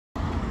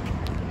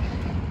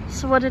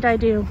So what did I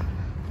do?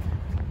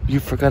 You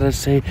forgot to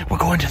say, we're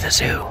going to the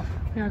zoo.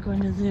 We are going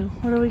to the zoo.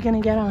 What are we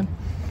gonna get on?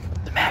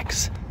 The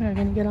Max. We are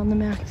gonna get on the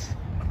Max.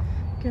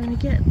 Gonna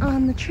get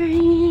on the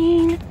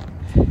train.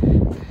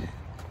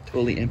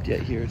 Totally empty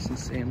out here. It's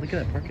insane. Look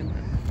at that parking lot.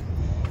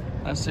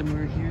 Last time we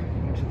were here,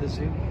 we went to the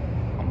zoo.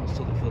 Almost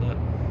totally filled up.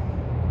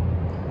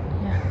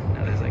 Yeah.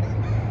 Now there's like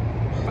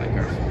 5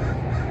 cars.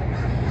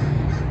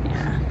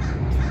 Yeah.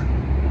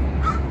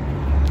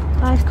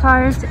 5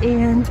 cars,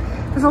 and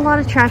there's a lot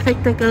of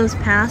traffic that goes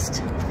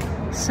past.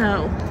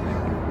 So,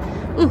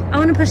 ooh, I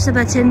want to push the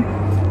button.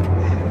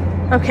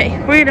 Okay,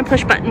 we're gonna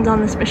push buttons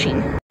on this machine.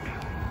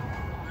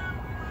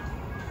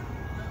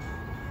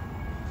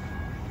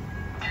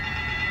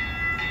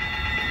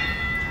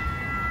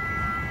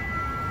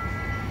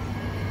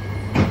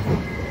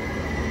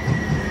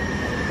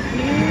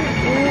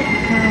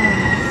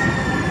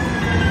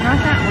 Not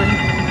that one,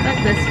 but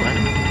this one.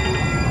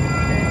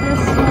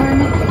 This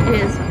one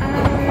is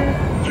our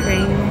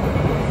train.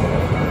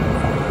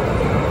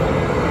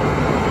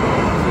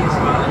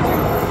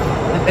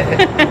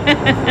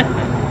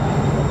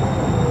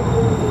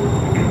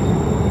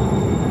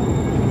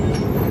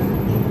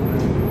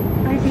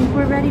 I think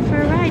we're ready for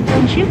a ride,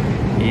 don't you?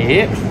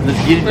 Yep, let's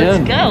get it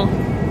done. Let's go.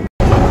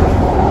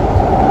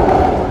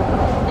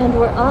 And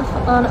we're off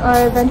on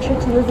our adventure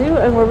to the zoo,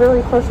 and we're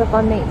really close up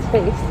on Nate's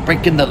face.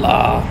 Breaking the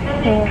law.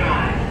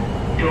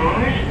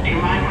 Doors to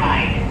my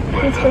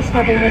right. He's just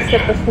having a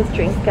sip of his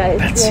drink, guys.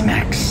 That's Yeah.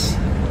 Max.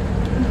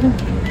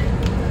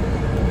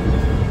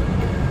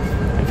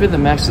 I feel the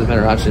Max is a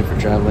better option for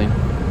traveling.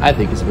 I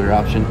think it's a better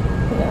option.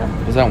 Yeah.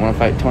 Because I don't want to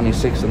fight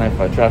 26 and I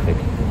fight traffic.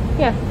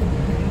 Yeah.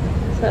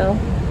 So,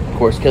 Of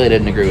course, Kelly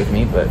didn't agree with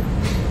me, but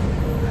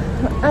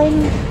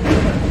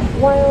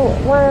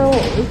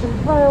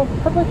while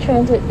public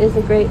transit is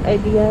a great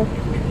idea,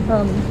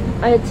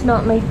 it's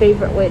not my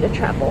favorite way to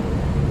travel.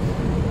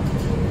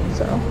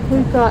 So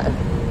we've got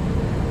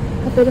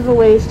a bit of a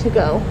ways to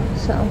go.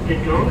 So The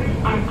doors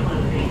are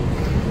closing.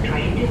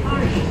 Train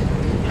departing.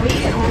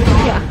 Please hold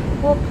on. yeah,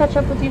 we'll catch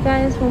up with you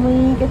guys when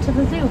we get to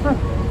the zoo, huh?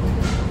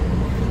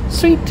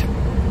 sweet.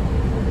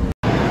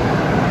 Alright,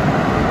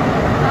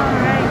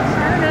 so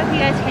I don't know if you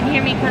guys can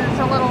hear me because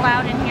it's a little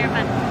loud in here,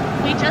 but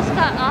we just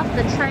got off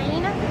the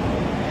train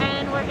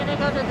and we're gonna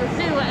go to the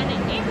zoo, and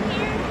in here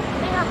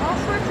they have all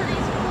sorts of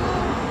these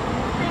cool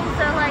things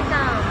that like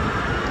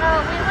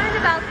we learned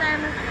about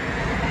them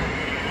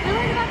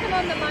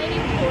on the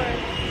mining tour.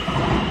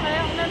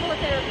 I don't remember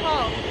what they were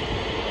called.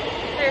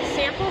 There's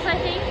samples, I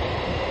think,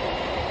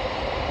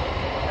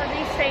 of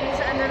these things,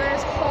 and then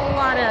there's a whole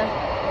lot of,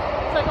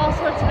 it's like all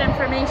sorts of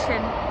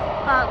information.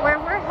 Where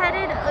we're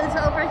headed is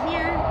over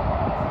here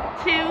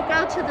to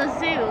go to the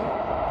zoo.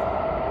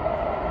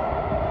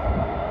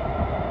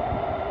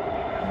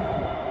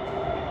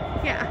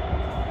 Yeah.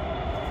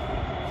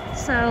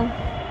 So,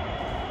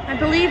 I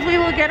believe we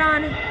will get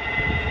on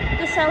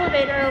this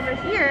elevator over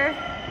here.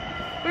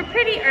 We're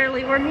pretty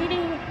early. We're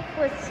meeting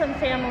with some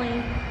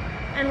family,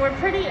 and we're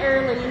pretty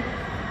early.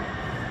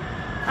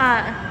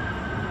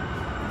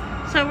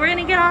 So we're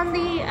gonna get on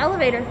the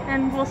elevator,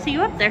 and we'll see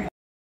you up there.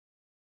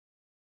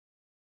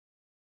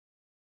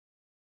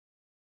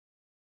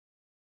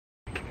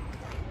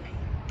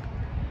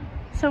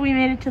 So we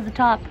made it to the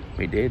top.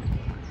 We did.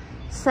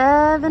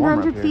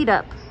 700 feet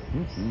up.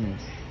 Mm-hmm.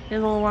 It's a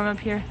little warm up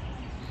here.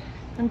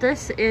 And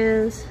this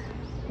is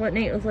what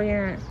Nate was looking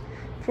at.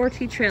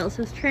 4T trails.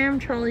 This tram,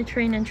 trolley,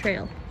 train, and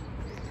trail.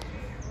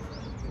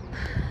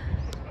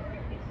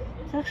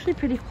 It's actually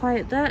pretty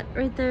quiet. That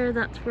right there,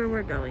 that's where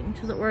we're going,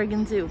 to the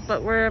Oregon Zoo.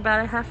 But we're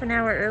about a half an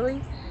hour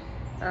early.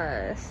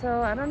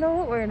 So I don't know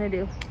what we're gonna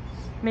do.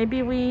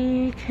 Maybe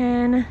we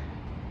can,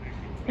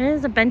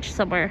 there's a bench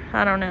somewhere.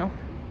 I don't know.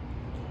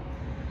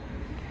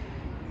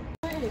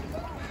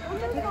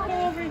 Let's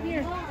go over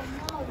here.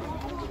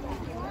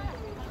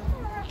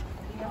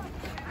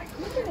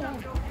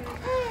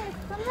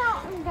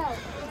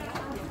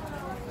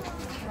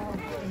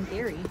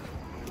 Scary.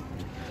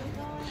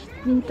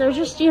 They're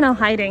just, you know,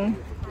 hiding.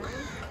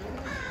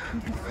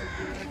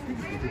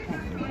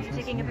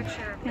 Taking a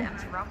picture of the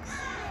empty rocks.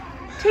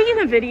 Taking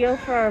a video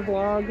for our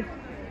vlog.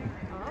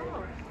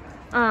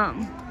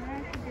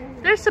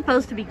 There's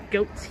supposed to be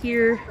goats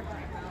here,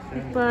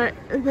 but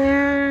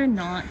they're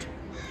not.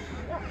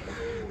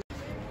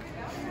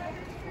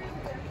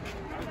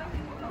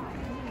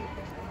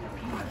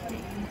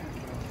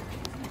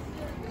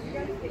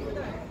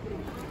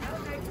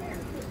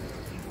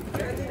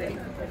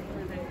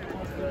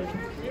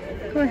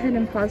 Go ahead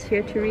and pause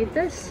here to read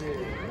this.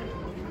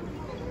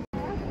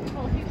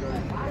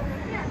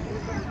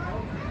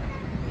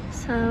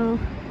 So,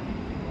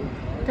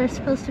 there's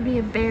supposed to be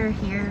a bear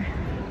here,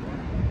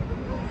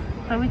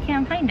 but we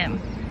can't find him.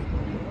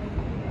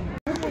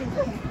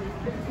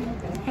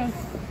 Hey.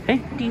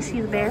 Hey. Do you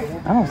see the bear?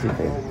 I don't see a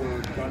bear.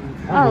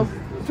 Oh,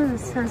 it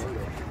says,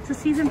 it's a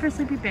season for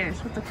sleepy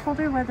bears. With the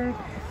colder weather,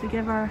 we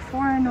give our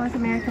foreign North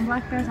American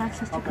black bears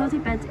access to cozy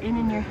beds in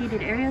and near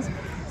heated areas,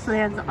 so they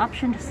have the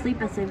option to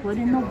sleep as they would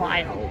in the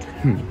wild.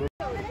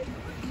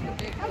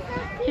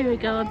 Here we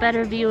go, a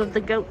better view of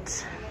the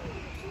goats.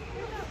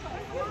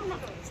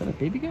 Is that a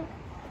baby goat?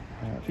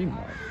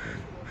 Female.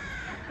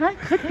 That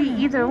could be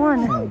either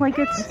one. Like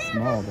it's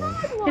Small though.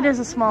 It is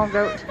a small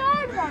goat.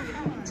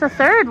 It's a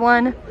third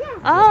one.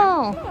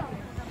 Oh,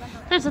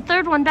 there's a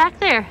third one back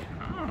there.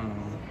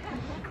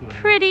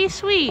 Pretty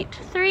sweet.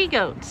 3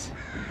 goats.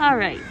 All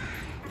right.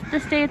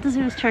 This day at the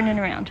zoo is turning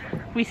around.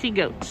 We see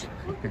goats.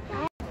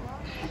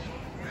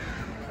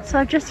 So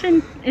I've just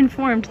been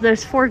informed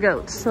there's 4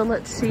 goats. So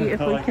let's see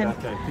if we can.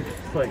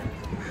 It's like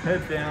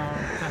head down.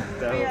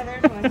 Yeah,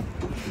 there's one.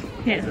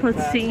 Yeah,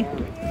 let's see.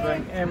 It's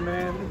like, hey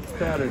man, it's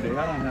Saturday.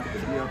 I don't have to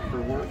be up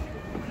for work.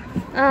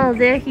 Oh,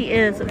 there he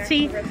is.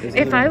 See,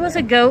 if I was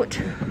a goat,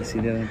 You see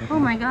the other one? oh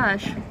my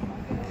gosh.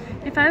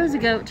 If I was a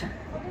goat,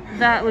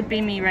 that would be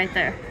me right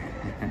there.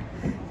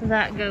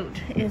 That goat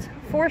is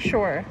for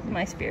sure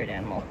my spirit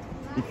animal.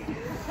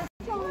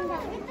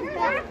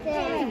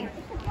 Hey,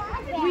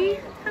 we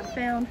have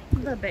found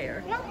the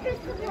bear.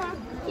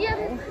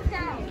 Yes,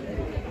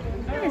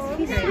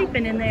 he's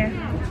sleeping in there.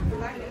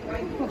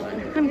 Hold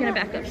on, I'm gonna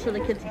back up so the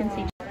kids can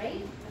see.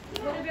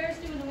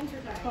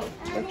 Oh,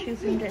 we're too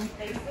zoomed in.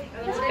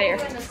 This bear,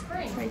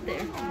 right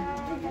there.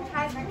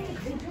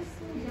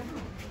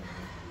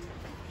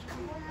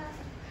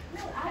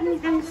 I didn't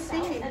even see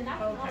it.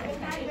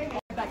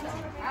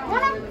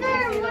 One up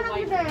there, one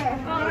up there.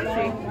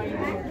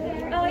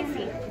 Oh, I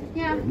see.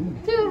 Yeah, 2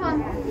 of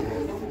them.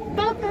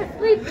 Both are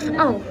sleeping.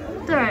 Oh,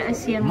 there, I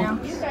see him now.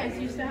 He's right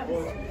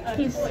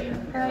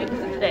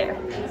there.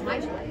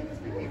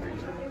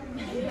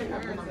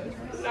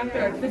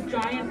 After the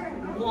giant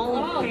wall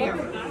of hair.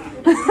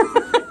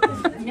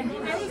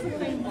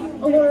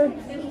 Or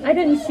I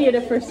didn't see it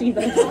at first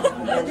either.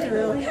 That's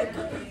true.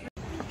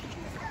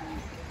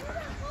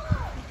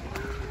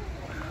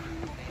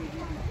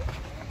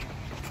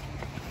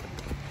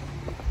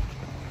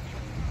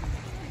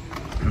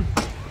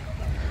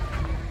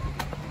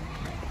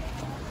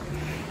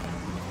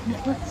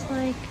 It looks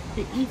like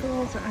the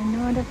eagles are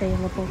not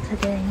available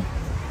today.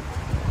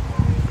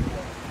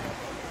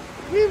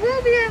 We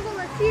will be able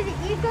to see the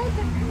eagles,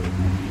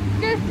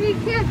 just we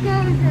can't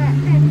go to that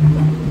fence.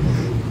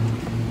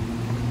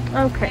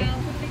 Okay.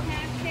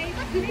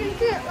 You can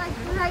see it like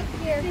right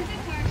here.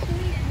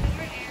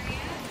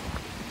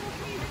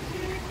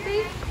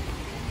 See?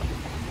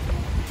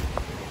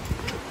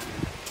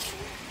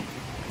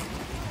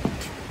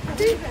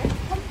 See?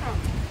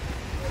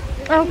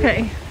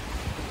 Okay.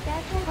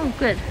 Oh,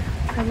 good.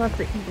 I love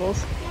the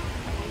eagles.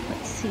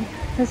 Let's see.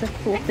 There's a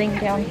cool thing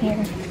down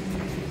here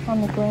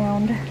on the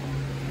ground.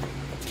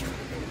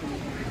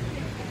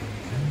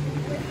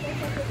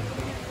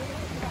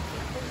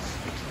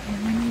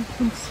 And you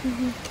can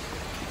see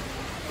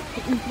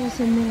the eagles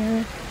in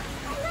there.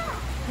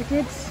 I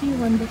did see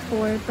one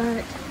before,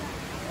 but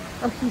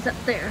oh, he's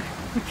up there.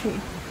 Okay.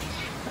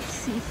 Let's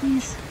see.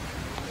 He's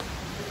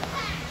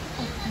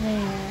up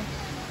there.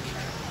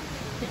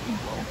 The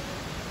eagle.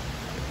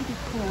 Pretty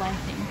cool, I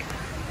think.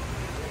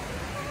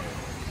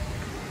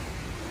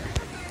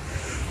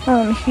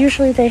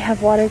 Usually they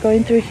have water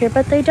going through here,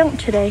 but they don't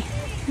today.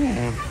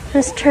 Yeah.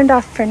 It's turned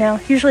off for now.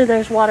 Usually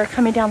there's water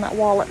coming down that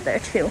wall up there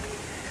too.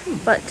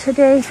 But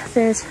today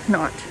there's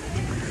not.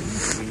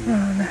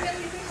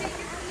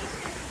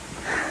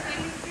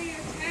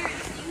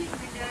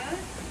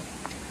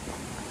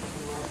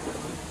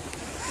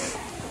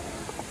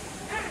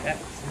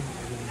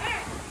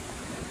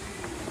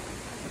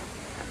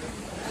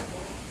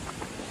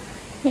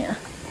 Yeah.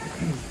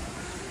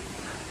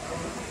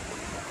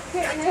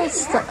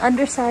 That's the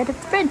underside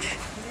of the bridge.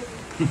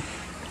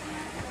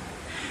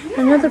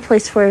 Another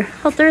place where,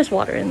 oh, there is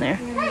water in there.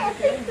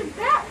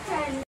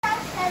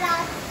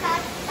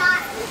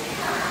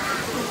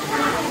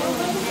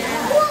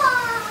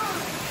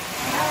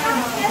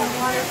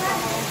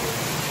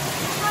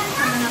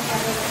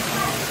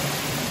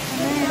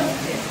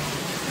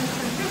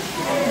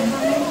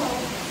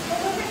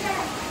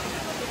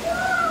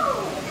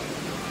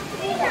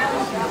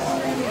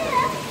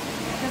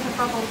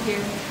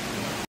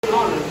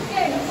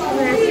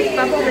 There's this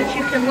bubble that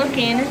you can look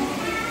in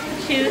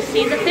to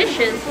see the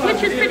fishes,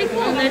 which is pretty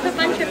cool. There's a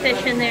bunch of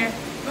fish in there.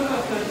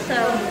 So,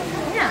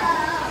 yeah.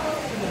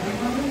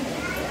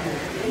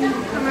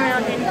 Come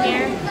around in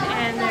here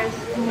and there's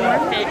more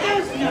fish.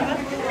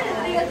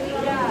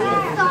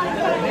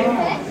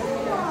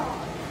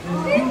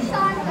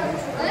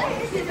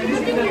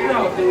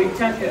 Do we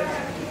check it?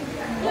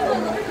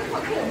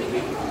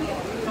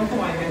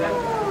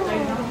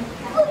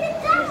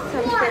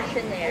 Some fish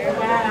in there.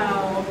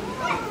 Wow.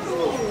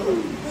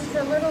 It's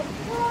a little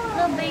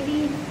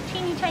baby,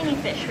 teeny tiny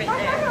fish right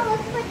there.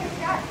 Looks like a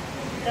shark.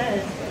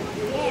 Does.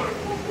 Yeah.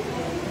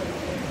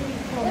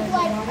 It's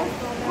like a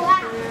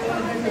black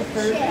fish.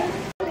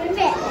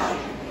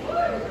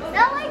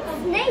 They're like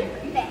snake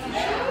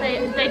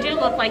fish. They do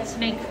look like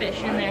snake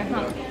fish in there,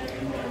 huh?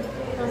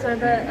 Those are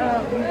the,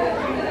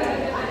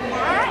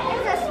 That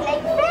is a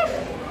snake fish?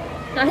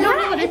 I don't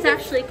know what it's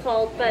actually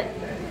called, but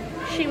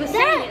she was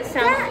saying it looks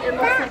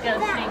like a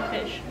snake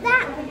fish.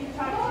 That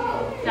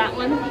That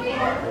one?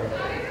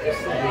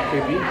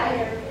 Creepy.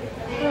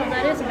 Oh,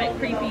 that is a bit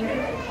creepy.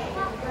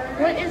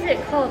 What is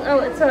it called? Oh,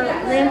 it's a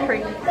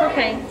lamprey.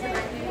 Okay.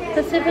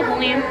 Pacific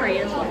lamprey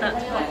is what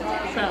that's called.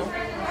 So,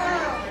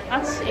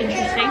 that's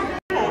interesting.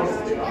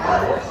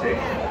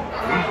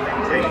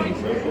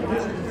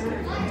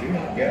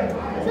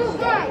 So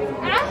guys,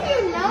 as you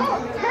know,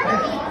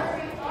 turtles,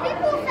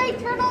 people say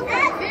turtles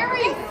are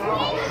very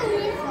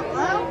sneaky.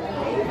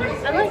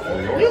 I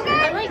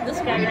like this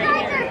guy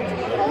right here.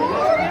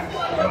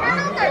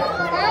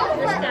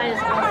 This guy is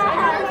awesome.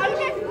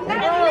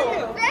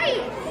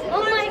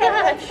 Oh my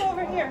gosh.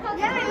 Over here.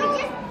 Yeah, he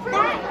just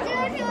that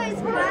dude who is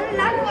running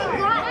up, he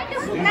got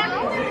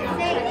smacked in the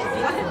face.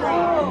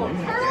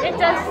 It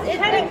does.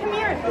 Teddy, come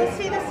here. Let's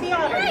see the sea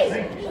otter. He's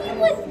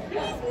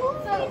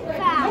moving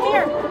fast. Come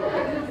here.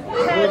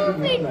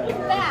 Moving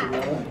fast.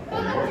 So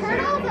the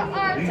turtles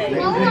are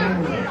slower.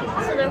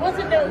 So there was a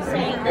note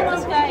saying that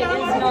this guy is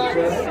not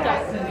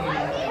stuck.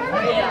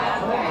 Yeah.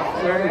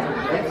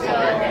 So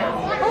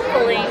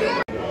hopefully.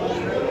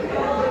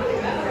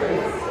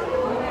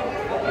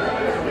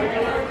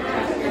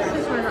 This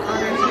is where the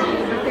otters are,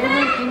 but they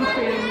went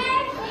into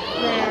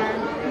their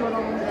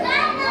little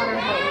otter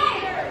boat.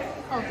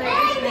 Oh,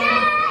 there's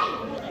one.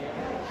 Otters.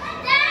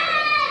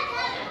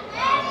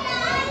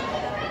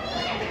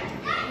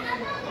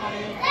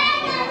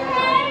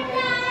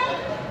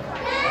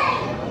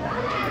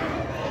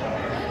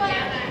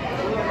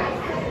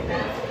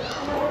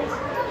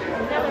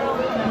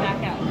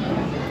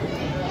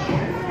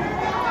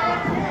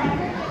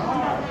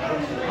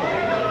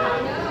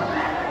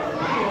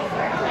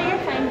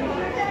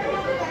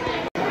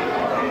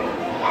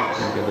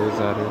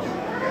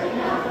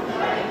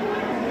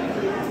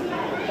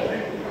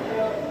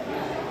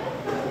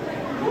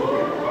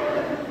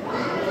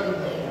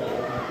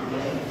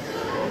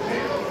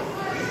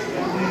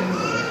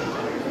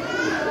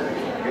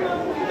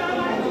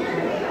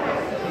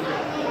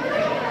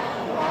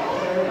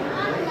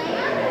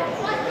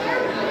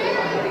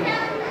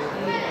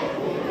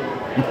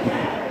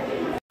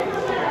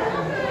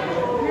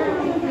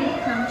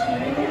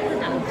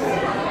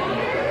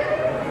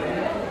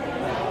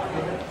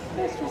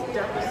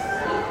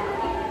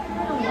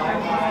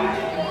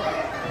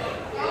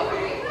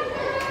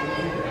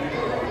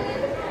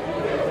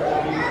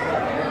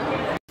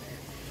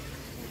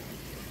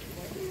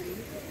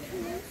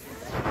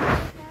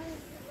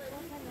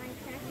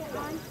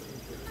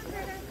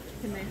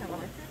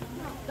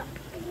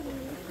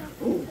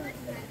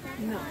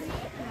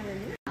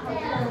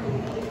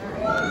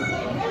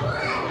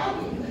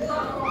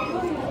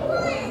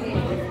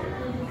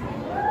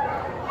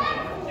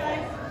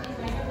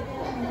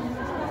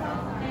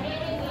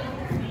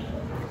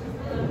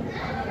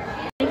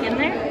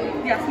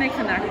 Snakes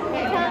in there.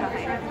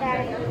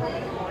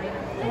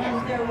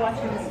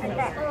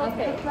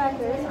 Okay.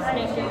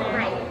 Snake in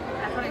there.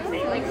 I'm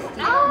really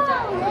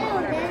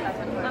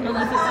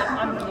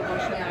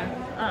bush in there.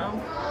 Uh-oh.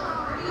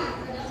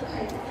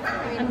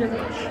 Under the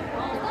bush.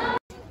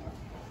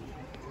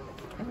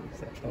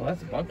 Oh,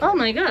 that's a monkey. Oh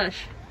my gosh.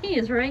 He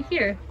is right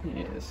here.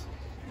 He is.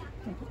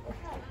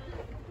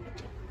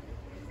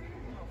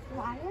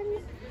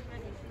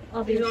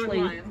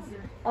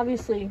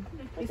 Obviously,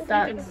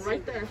 that's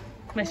right there.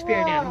 my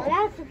spirit animal.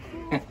 That's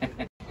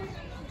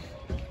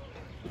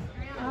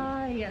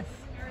Ah, yes.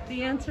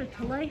 The answer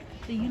to life,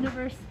 the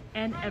universe,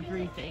 and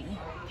everything.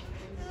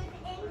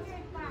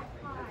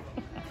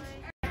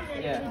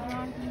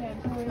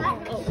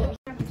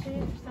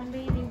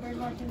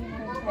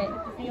 Okay,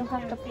 you'll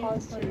have to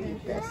pause to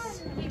read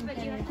this.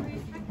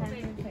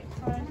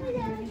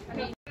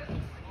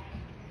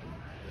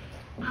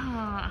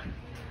 Ah,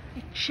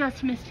 I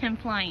just missed him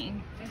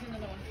flying.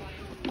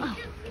 Oh,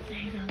 there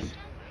he goes.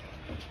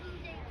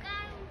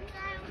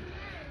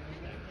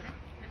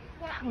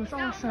 That was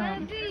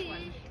awesome.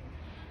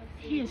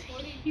 He is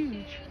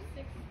huge.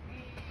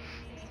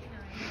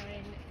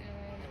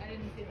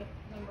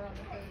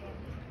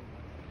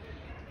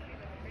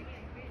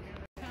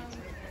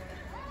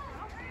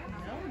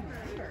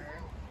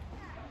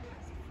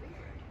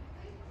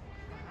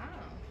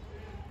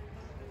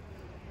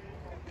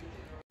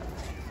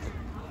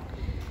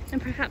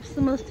 And perhaps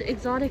the most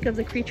exotic of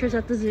the creatures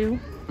at the zoo,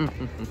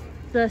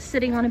 the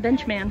sitting on a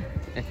bench man.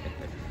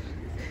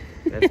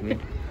 That's me.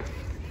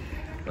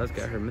 Let's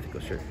got her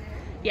mythical shirt.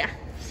 Yeah.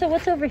 So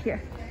what's over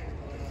here?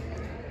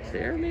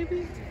 There,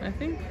 maybe? I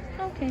think.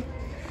 Okay.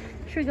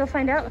 Should we go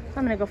find out?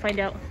 I'm gonna go find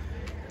out.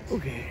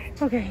 Okay.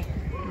 Okay.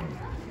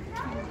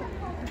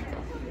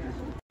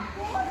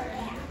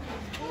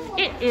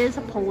 It is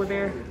a polar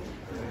bear.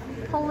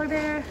 Polar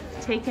bear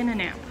taking a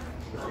nap.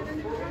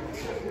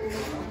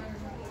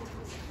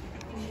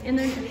 And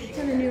then she's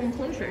in a new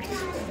enclosure.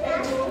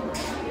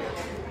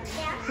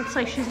 Looks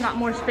like she's got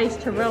more space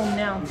to roam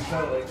now.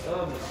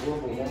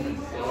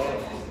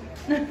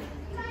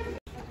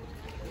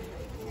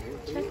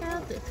 Check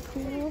out this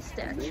cool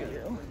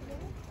statue.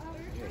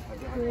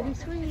 Pretty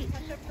sweet.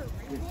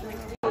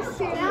 This is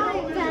seals.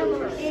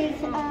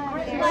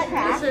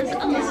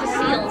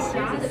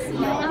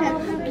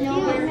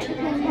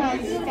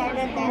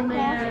 Oh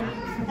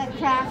man. The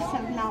crafts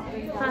have not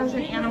been done. How's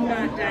an animal?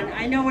 Not done.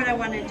 I know what I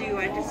want to do.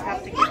 I just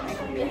have to get my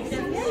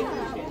pieces.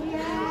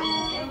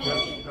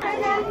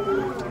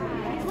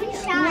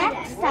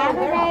 Next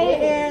Saturday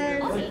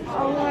is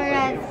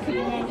Laura's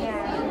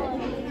communion.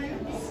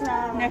 So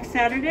Next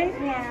Saturday?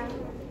 yeah.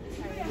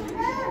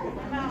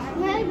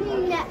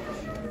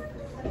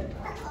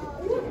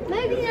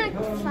 Maybe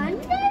next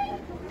Sunday?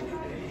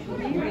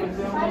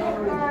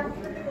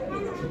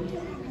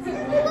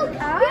 Look,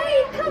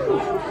 hey, come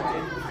on.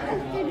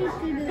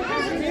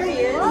 There he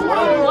is.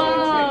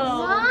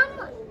 Mom,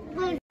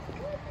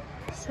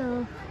 So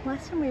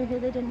last time we were here,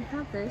 they didn't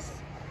have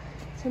this.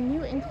 It's a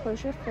new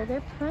enclosure for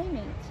their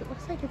primates. It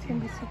looks like it's gonna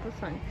be super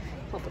fun.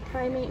 Called the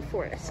Primate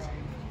Forest.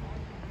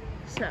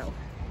 So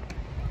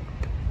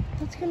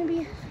it's gonna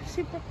be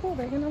super cool.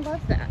 They're gonna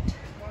love that.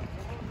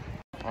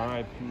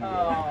 R.I.P.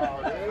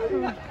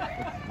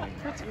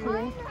 That's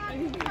cool.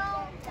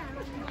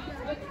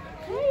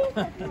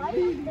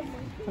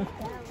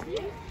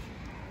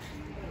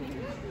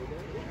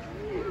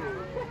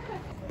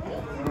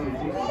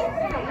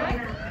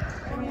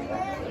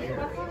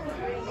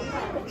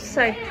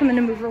 Sorry, I'm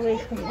gonna move away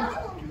from you.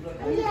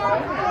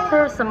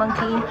 There's the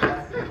monkey.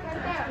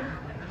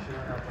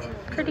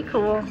 Pretty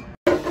cool.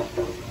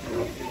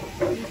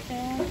 We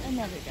found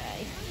another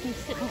guy. He's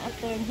sitting up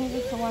there and he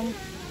was the one,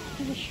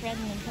 he was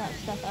shredding and that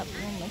stuff up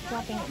and then like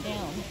dropping it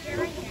down.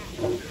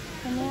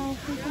 And now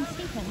we can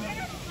see him.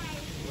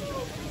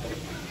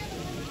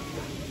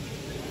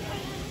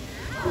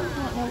 I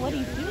don't know what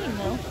he's doing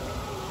though.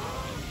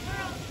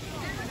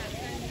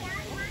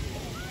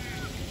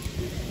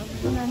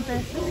 And then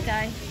there's this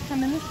guy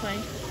coming this way.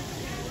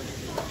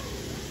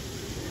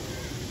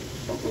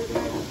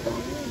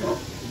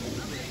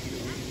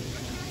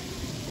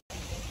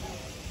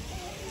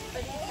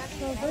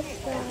 So this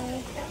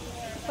guy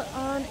put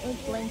on a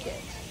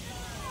blanket.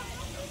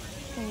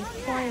 And he's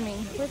climbing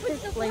with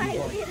his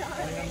blanket.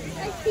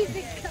 I see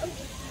the coach.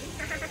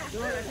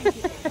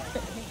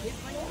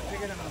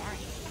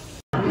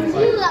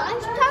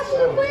 Last time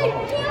we went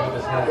here,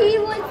 he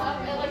was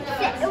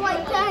sitting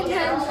like that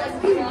and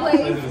he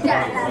waved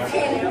at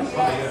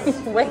us.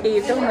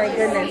 Waved, oh my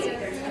goodness.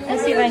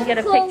 Let's see if I can get a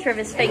picture of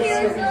his face. He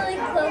was really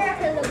close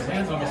to the His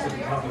hands almost at the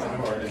top of the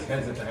door, and his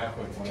head's at the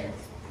halfway point.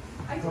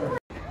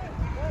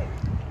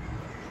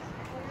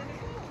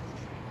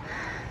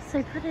 So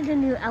I put in a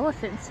new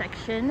elephant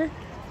section.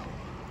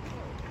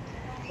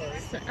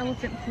 It's the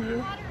elephant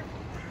view.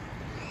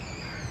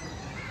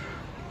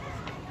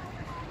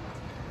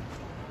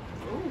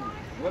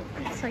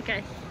 It's like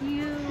a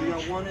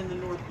huge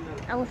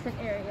elephant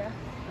area.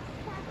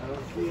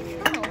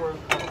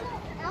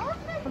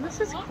 Well, this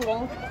is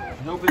cool.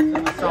 Nobody's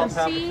in the So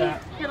south see,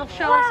 habitat. it'll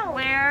show us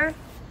where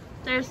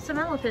there's some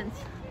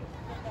elephants.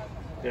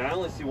 Yeah, I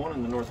only see one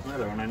in the North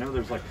Meadow, and I know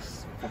there's like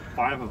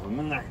 5 of them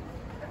in there.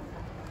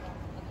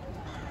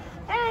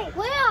 Hey,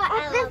 where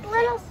at this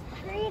little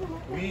stream?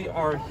 We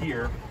are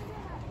here.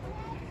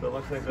 So it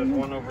looks like there's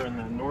one over in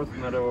the North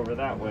Meadow over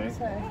that way,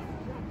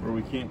 where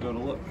we can't go to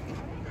look.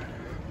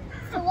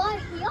 So what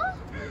here?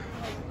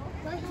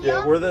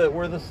 Yeah,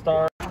 we're the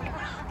star. So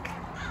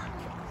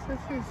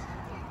this is,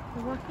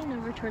 we're walking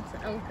over towards the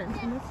elephants,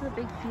 and this is a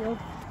big field.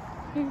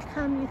 You can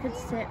come, you could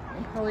sit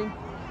and probably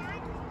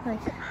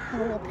like have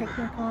a little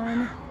picnic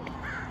on.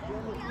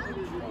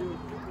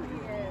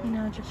 You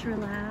know, just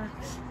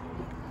relax.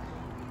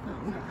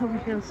 Over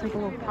here it's like a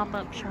little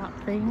pop-up shop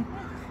thing.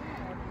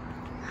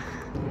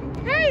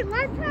 Hey,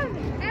 let's have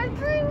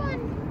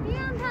everyone be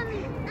on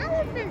the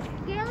elephant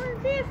scale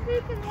and see if we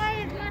can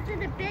weigh as much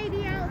as a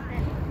baby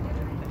elephant.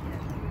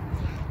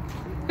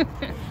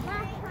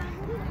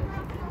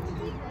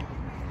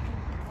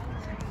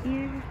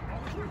 Here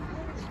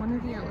is one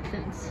of the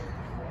elephants.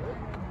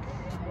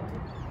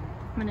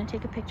 I'm gonna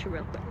take a picture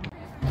real quick.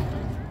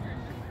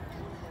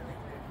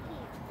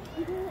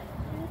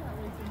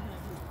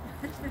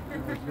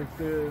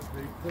 The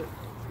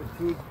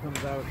food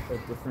comes out at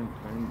different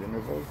timed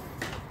intervals,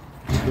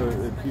 so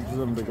it teaches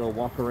them to go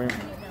walk around.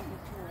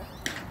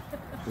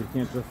 They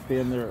can't just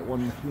stand there at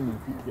one machine and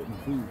keep getting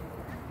food.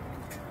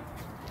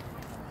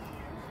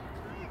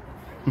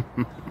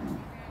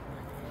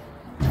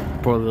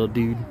 Poor little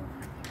dude.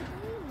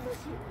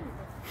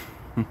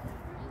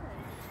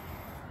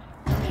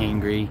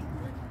 Angry.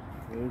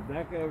 There's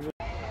that guy over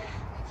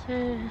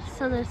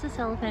So there's this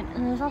elephant,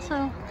 and there's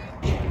also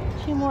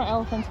 2 more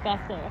elephants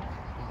back there.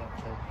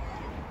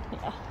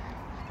 Yeah,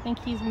 I think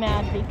he's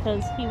mad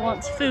because he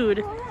wants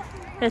food.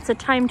 It's a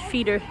timed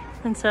feeder,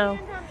 and so.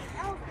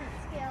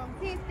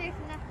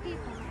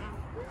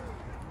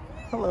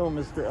 Hello,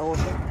 Mr.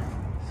 Elephant.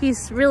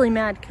 He's really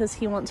mad because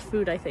he wants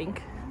food, I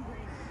think.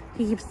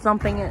 He keeps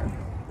thumping it.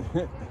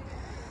 Did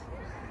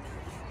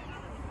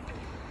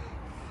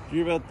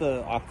you hear about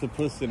the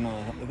octopus in,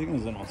 I think it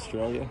was in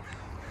Australia?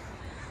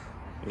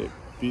 It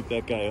beat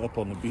that guy up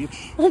on the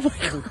beach. Oh my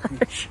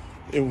gosh.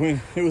 It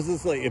was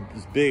just like, it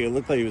was big. It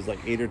looked like he was like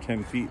 8 or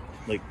 10 feet.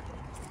 Like,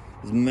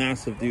 it was a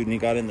massive dude, and he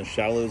got in the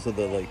shallows of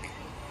the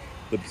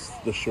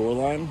the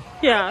shoreline.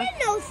 Yeah.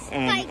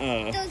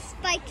 And those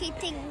spiky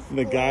things.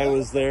 the guy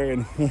was there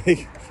and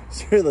like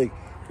started like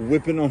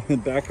whipping on the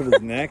back of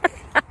his neck.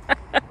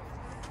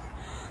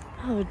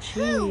 Oh,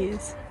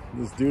 jeez.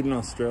 This dude in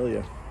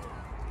Australia.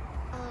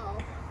 Oh.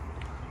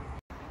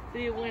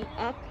 We went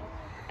up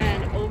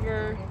and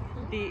over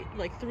the,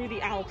 like, through the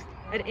Alps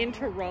and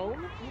into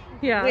Rome.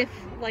 Yeah. With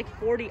like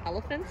 40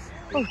 elephants.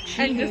 Oh, jeez.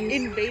 And just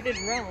invaded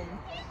Rome.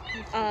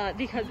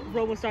 Because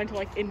Rome was trying to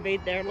like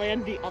invade their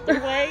land the other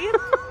way.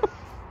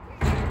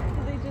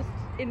 So they just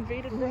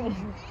invaded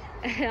Rome.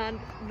 And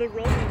the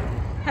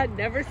Romans had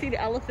never seen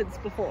elephants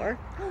before.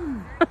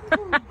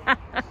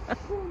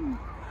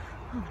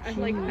 And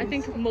like I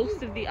think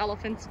most of the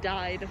elephants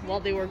died while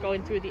they were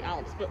going through the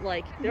Alps, but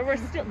like there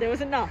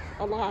was enough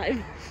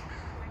alive.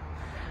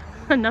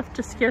 Enough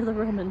to scare the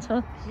Romans,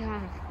 huh?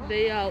 Yeah,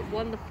 they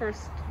won the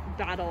first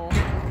battle,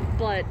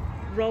 but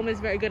Rome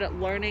is very good at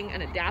learning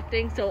and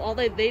adapting. So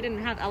they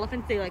didn't have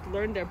elephants, they like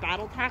learned their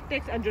battle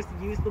tactics and just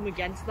used them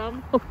against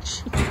them. Oh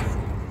jeez.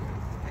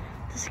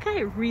 This guy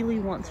really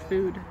wants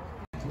food.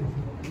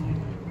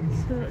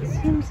 So it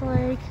seems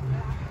like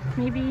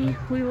maybe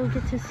we will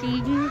get to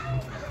see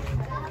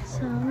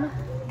some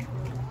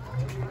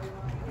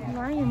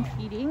lion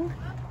feeding.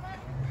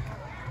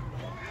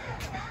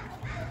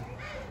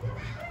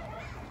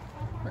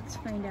 Let's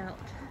find out.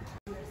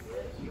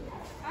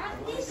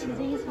 So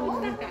these are,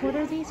 what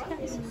are these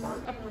guys?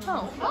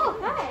 Oh,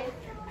 hi.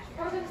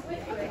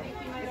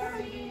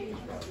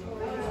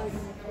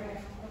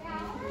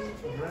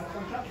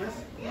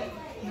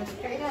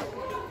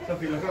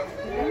 Sophie, look up.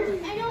 I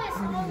know it's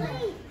so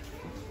late.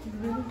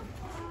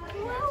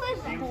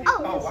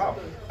 Oh, wow.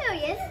 There he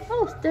is.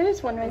 Oh,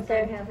 there's one right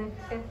there.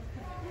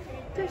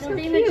 They're so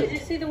cute. Did you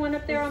see the one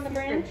up there on the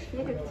branch?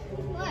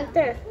 Right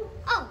there.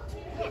 Oh.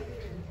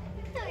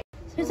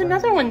 There's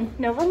another one.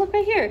 Nova, look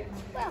right here.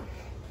 Well.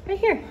 Right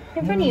here,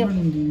 in front of you.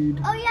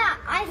 Oh yeah,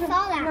 I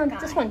saw that No, guy.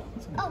 this one.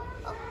 Oh.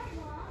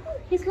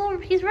 He's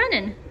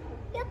running.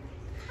 Yep.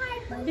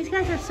 Hi. These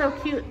guys are so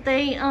cute.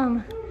 They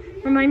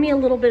remind me a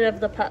little bit of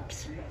the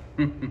pups.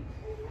 From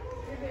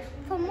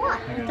what?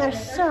 They're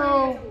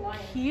so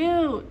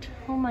cute.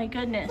 Oh my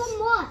goodness. From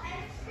what?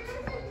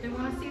 They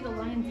want to see the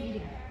lions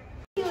eating.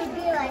 He would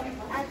be like.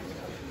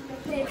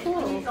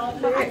 Cool. I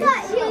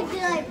thought he would be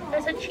like.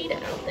 There's a cheetah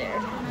out there. I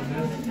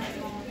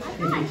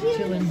thought he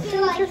would be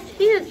like.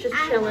 He is just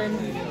chilling.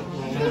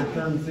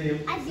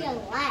 I feel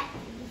wet.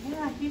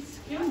 Yeah, he's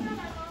skinny.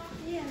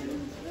 Yeah,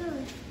 he's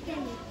really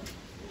skinny.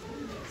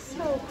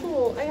 So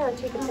cool. I gotta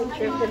take a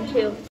picture of him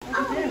too.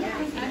 Oh,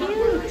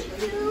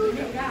 cute.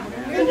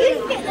 They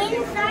used to,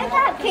 inside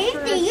that cage,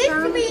 they used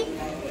to be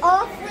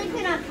all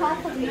sleeping on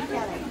top of each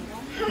other.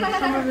 There's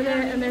some over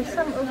there, and there's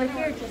some over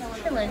here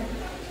just chilling.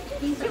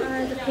 These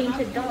are the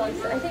painted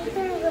dogs. I think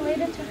they're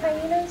related to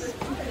hyenas.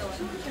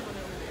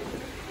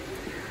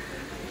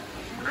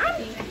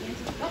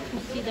 You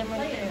see them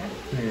right there.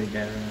 There you go.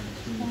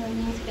 And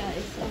then these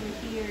guys over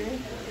here.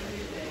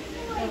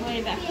 And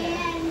way back there.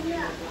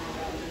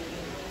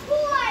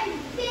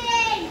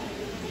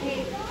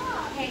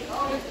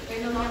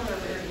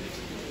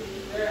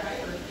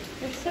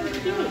 They're so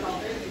cute.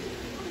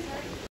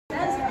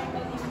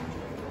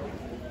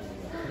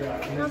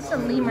 Now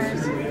some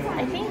lemurs.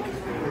 I think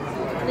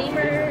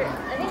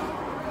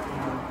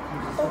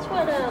that's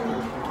what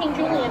King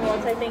Julian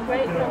was, I think,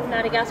 right? From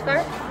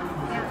Madagascar.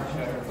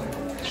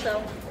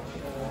 So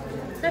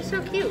they're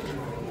so cute.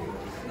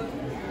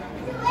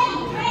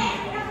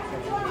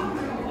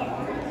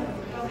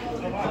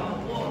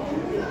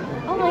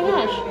 Oh my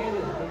gosh.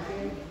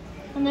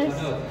 And there's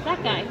that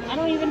guy. I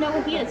don't even know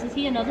who he is. Is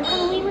he another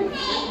kind of lemur?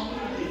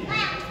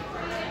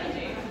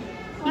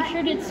 He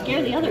sure did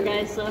scare the other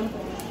guys, so.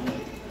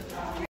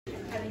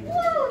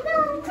 Whoa,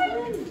 no,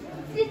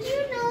 did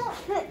you know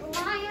that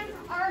lions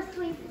are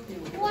asleep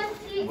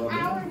 20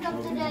 hours of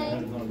the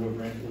day?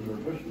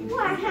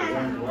 Wow.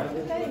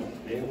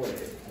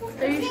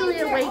 They're usually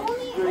awake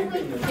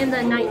in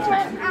the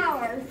nighttime.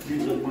 Hours.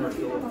 And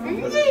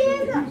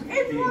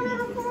it's 1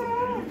 hour.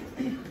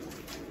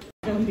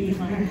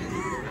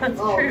 That's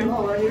true.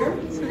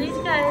 So these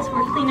guys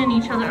were cleaning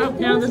each other. Oh,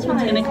 now this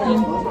one's gonna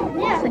clean.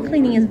 Yeah. Like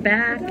cleaning his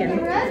back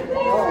and.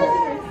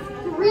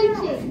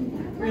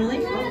 Reaching. Really?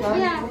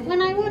 Yeah,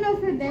 when I went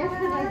over there,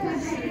 because I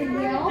couldn't see the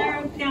wheel.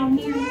 They're down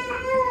here.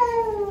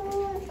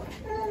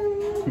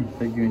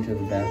 They're going to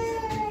the bath.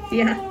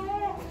 Yeah.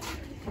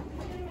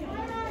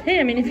 Hey,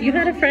 I mean, if you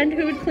had a friend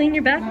who would clean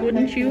your back,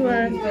 wouldn't you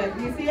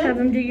have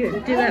him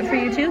do that for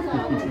you too?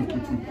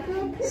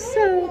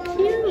 So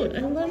cute. I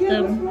love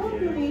them.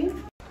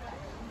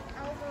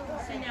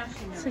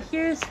 So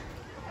here's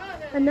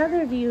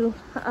another view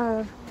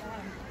of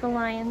the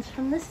lions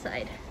from this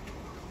side.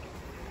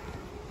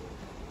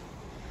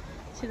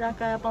 See that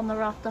guy up on the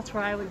rock? That's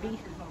where I would be.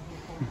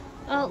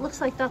 Oh, it looks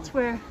like that's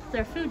where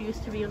their food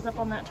used to be. It was up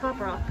on that top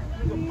rock.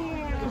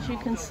 As you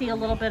can see a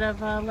little bit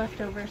of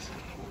leftovers.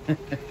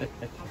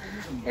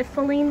 If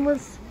Feline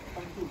was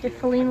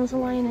a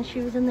lion and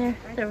she was in there,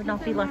 there would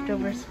not be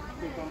leftovers.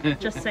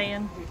 Just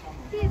saying.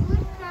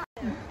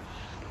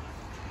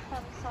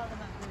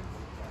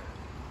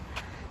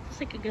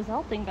 like a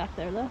gazelle thing back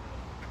there though.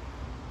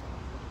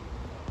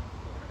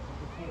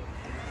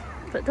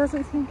 But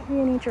doesn't seem to be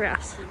any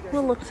giraffes.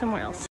 We'll look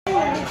somewhere else.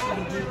 There's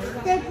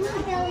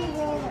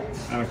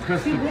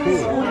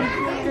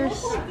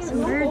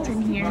some birds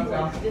in here.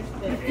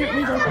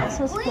 Apparently there's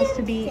also supposed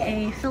to be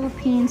a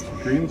Philippines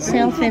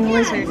sailfin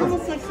lizard.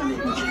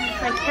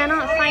 I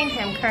cannot find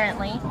him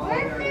currently.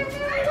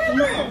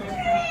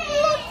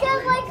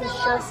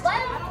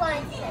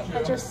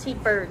 I just see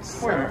birds,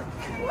 so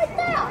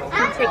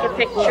I'll take a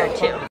picture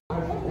too.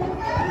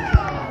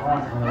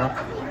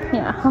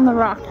 Yeah, on the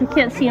rock. You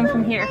can't see him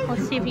from here.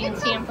 Let's see if you can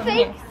see him from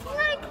here.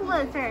 Snake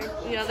lizard.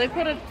 Yeah, they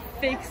put a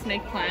fake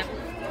snake plant.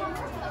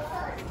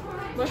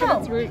 Look at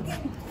its roots.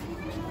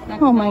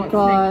 That's Oh my what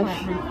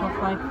gosh. snake plant roots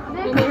look like.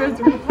 There was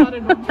root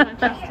potted one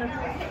Manchester.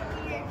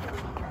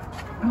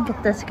 Look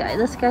at this guy.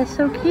 This guy's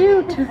so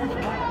cute.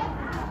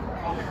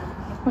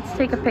 Let's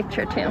take a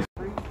picture too.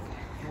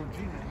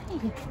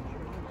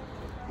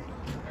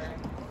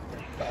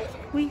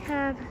 We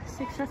have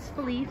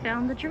successfully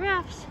found the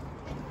giraffes.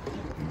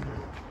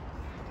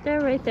 They're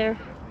right there.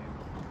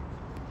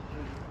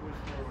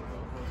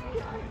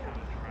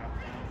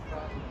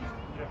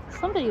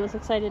 Somebody was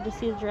excited to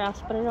see the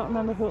giraffes, but I don't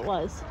remember who it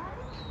was.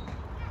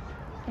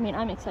 I mean,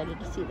 I'm excited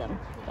to see them,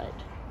 but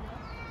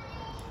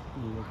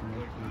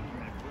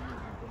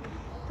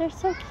they're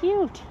so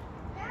cute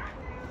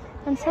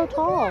and so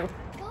tall.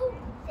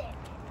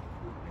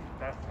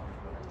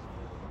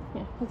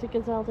 Yeah, there's a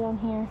gazelle down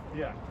here.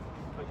 Yeah.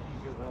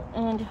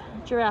 And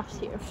giraffes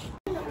here.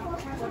 There's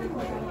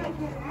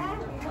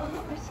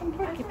some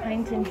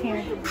porcupines in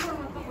here.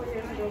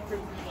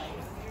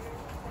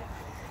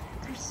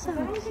 They're so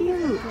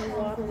cute.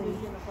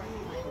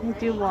 They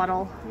do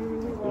waddle.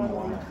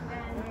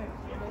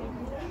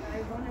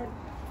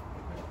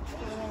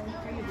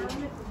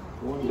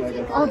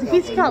 Oh,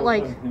 he's got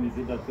like,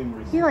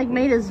 he like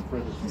made his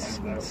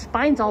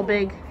spines all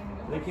big.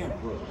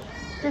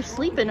 They're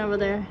sleeping over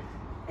there.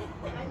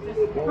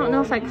 I don't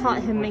know if I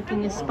caught him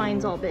making his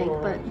spines all big,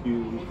 but he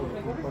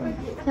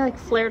like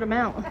flared them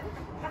out.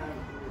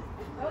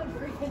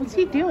 What's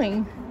he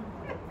doing?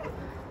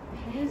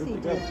 What is he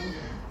doing?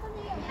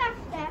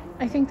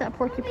 I think that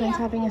porcupine's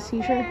having a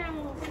seizure.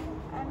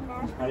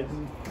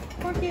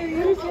 Porky, are What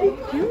you is he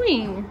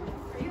doing?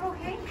 Are you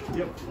okay?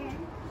 Yep.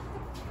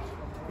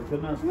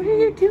 What are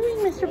you doing,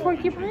 Mr.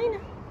 Porcupine?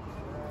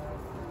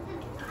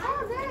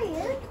 Oh, there he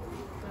is.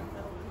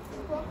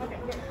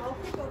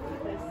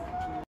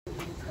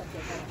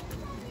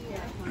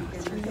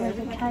 There's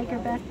a tiger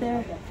back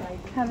there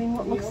having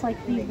what looks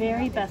like the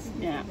very best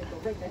nap.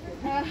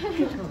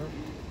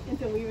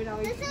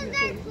 This is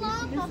their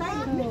claw,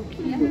 Papa. So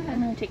cute. I'm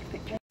gonna take a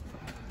picture.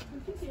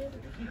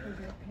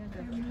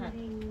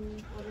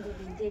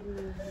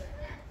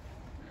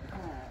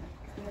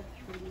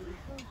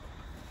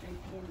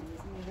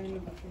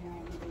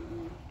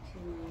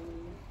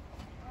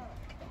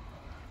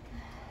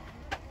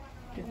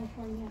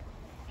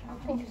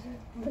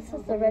 This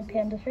is the red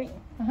panda tree.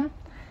 Uh-huh.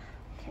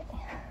 Okay. I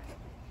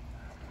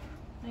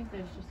think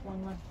there's just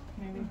one left,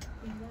 maybe.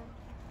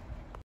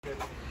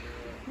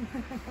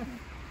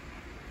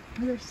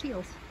 Oh, there's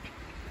seals.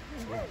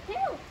 This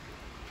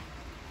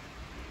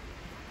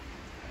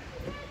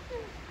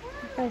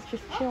guy's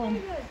just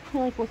chilling. He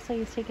like looks like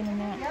he's taking a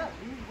nap. Yep,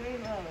 he's way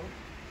low.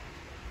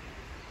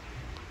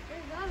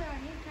 There's other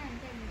one. He's trying to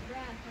take his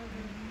breath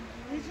over.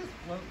 He's just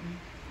floating.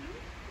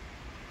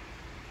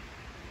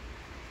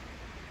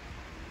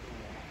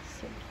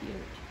 So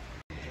cute.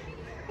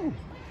 Ooh,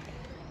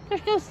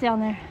 there's ghosts down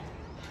there.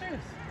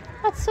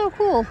 That's so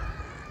cool.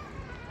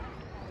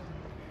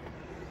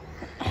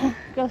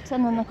 Goats,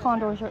 and then the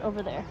condors are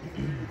over there.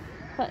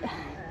 But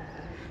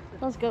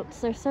those goats,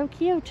 they're so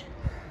cute.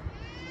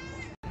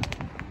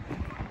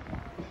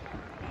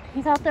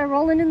 He's out there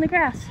rolling in the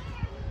grass.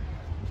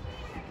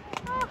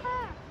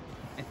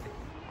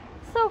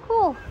 So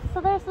cool. So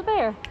there's the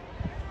bear.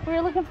 We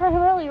were looking for him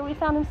earlier. We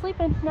found him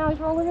sleeping. Now he's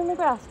rolling in the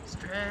grass.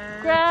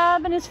 Stretch.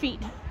 Grabbing his feet.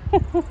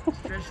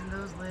 Stretching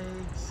those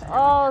legs.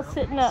 Oh,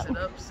 sitting up. Sit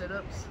up, sit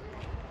ups.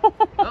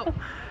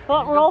 Oh,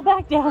 roll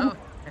back down.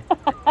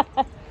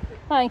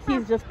 I think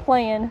he's just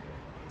playing.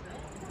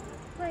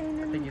 I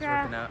think he's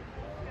working out.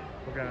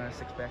 Working on a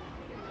six-pack.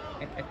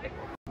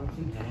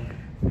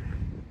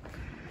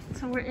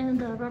 So we're in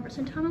the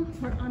Robertson Tunnel.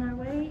 We're on our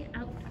way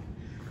out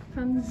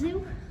from the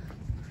zoo.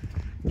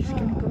 Just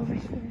gonna go over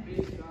here.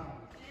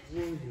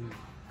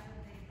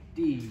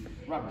 D.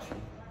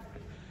 Robertson,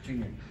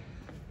 Jr.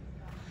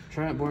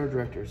 Current board of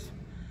directors.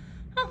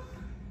 Oh,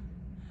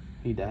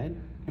 He died?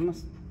 He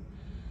must.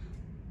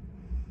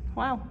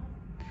 wow.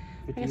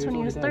 50 I guess years when he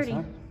old was dies, 30.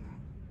 huh?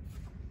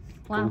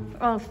 Wow.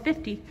 Oh,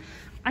 50.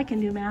 I can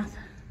do math.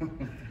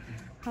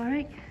 All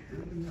right.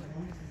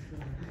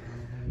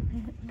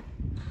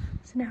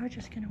 So now we're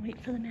just gonna wait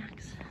for the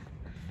Max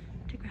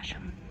to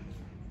Gresham.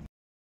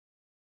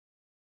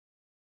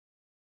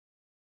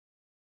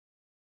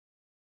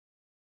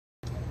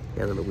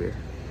 Yeah, a little weird.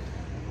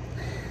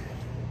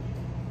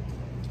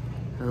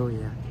 Oh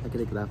yeah, I can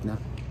take it off now.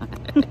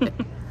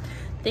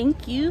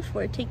 Thank you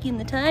for taking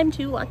the time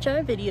to watch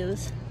our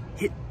videos.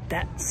 Hit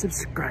that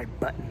subscribe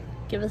button.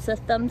 Give us a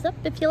thumbs up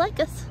if you like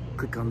us.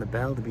 Click on the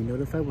bell to be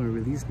notified when we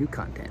release new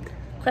content.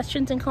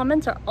 Questions and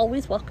comments are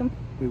always welcome.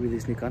 We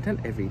release new content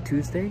every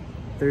Tuesday,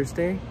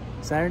 Thursday,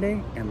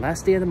 Saturday, and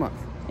last day of the month.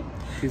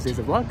 Tuesday's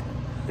a vlog,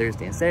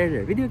 Thursday and Saturday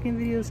are video game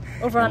videos.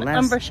 Over on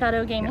Umber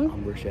Shadow Gaming. Yeah,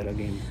 Umber Shadow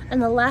Gaming.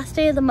 And the last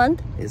day of the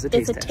month is a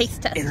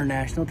taste test.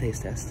 International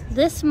taste test.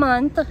 This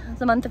month,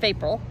 the month of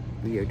April,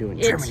 we are doing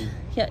Germany.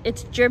 Yeah,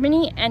 it's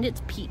Germany and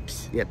it's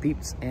Peeps. Yeah,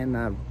 Peeps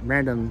and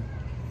random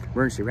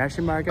emergency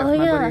ration bar I got Oh, from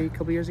my yeah. buddy a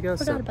couple years ago.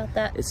 Forgot about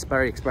that. It's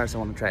already expired, so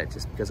I want to try it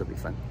just because it'll be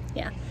fun.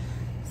 Yeah.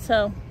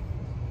 So.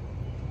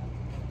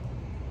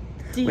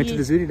 Went to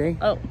the zoo today.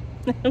 Oh,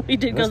 we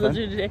did go to the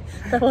zoo today.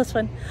 That was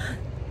fun.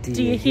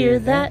 Do you hear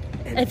that?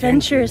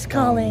 Adventure is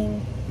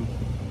calling.